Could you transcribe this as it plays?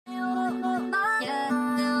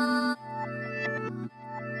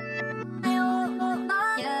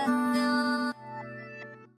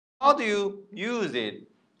how do you use it,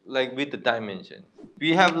 like with the dimension?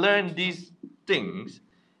 We have learned these things,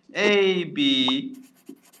 A, B,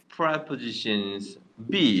 prepositions,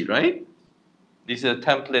 B, right? This is a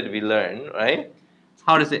template we learn, right?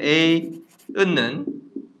 How does A, 은는,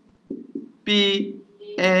 B에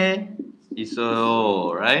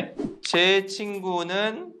있어요, right? 제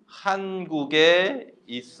친구는 한국에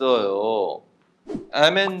있어요.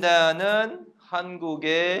 아멘다는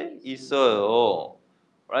한국에 있어요.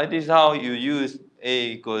 Right? This is how you use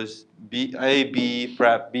A equals B, A, B,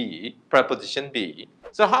 prep B, preposition B.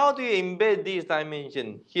 So how do you embed this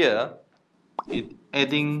dimension here?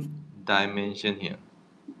 Adding dimension here.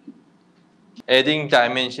 Adding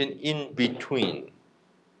dimension in between.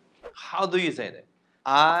 How do you say that?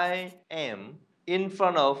 I am in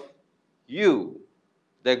front of you.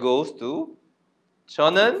 That goes to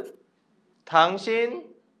저는 당신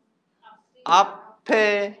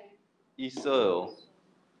앞에 있어요.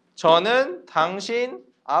 저는 당신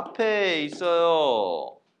앞에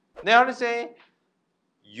있어요. Now how to say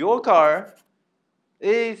your car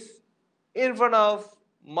is in front of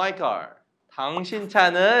my car. 당신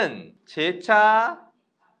차는 제 차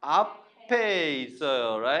앞에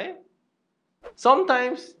있어요, right?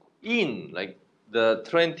 Sometimes in, like the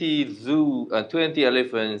 20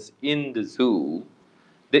 elephants in the zoo,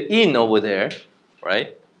 the in over there,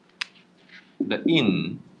 right? The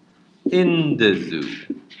in the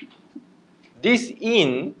zoo. This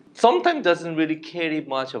in sometimes doesn't really carry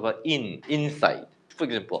much of an inside. For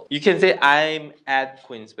example, you can say I'm at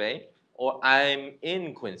Queens Bay or I'm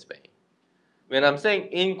in Queens Bay. When I'm saying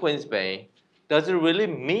in Queens Bay, doesn't really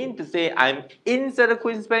mean to say I'm inside of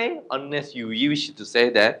Queens Bay unless you wish to say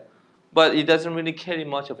that, but it doesn't really carry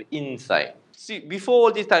much of inside. See,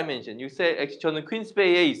 before this dimension, you say 저는 Queens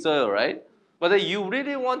Bay에 있어요, right? But you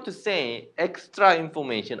really want to say extra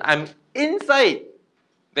information. I'm inside.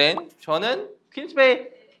 Then 저는 Queens Bay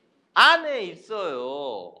안에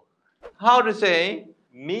있어요. How to say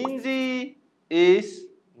민지 is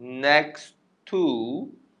next to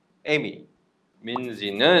Amy.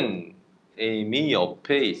 민지는 Amy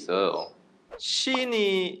옆에 있어요.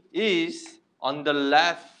 신이 is on the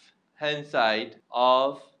left hand side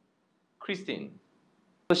of Christine.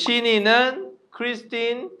 신이는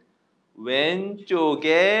Christine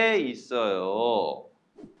왼쪽에 있어요.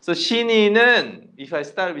 So 신이는, if I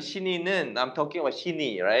start with 신이는, I'm talking about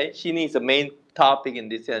신이, right? 신이 is the main topic in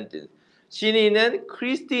this sentence. 신이는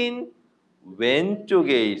Christine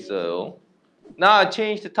왼쪽에 있어요. Now I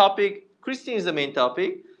change the topic. Christine is the main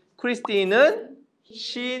topic. Christine은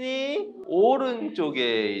신이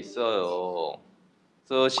오른쪽에 있어요.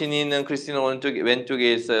 So 신이는 크리스틴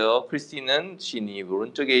왼쪽에 있어요. 크리스틴은 신이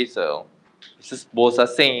오른쪽에 있어요. This is both the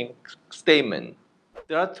same statement.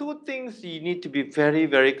 There are two things you need to be very,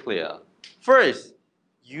 very clear. First,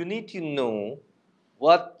 you need to know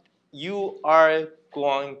what you are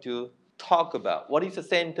going to talk about. What is the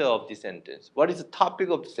center of the sentence? What is the topic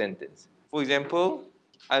of the sentence? For example,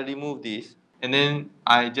 I remove this and then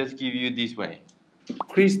I just give you this way.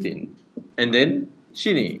 Christine and then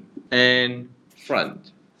Shini and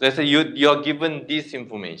front. Let's say you're given these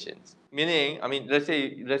information. Meaning, I mean, let's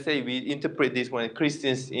say we interpret this one,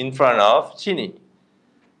 Christine's in front of Shini.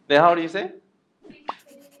 Then how do you say?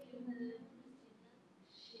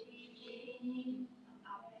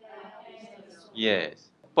 Yes.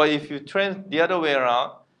 But if you turn the other way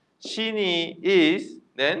around, Shini is,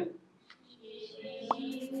 then?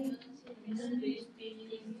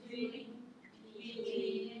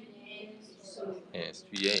 Yes,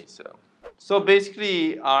 VA. So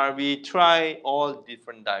basically, we try all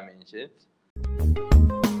different dimensions.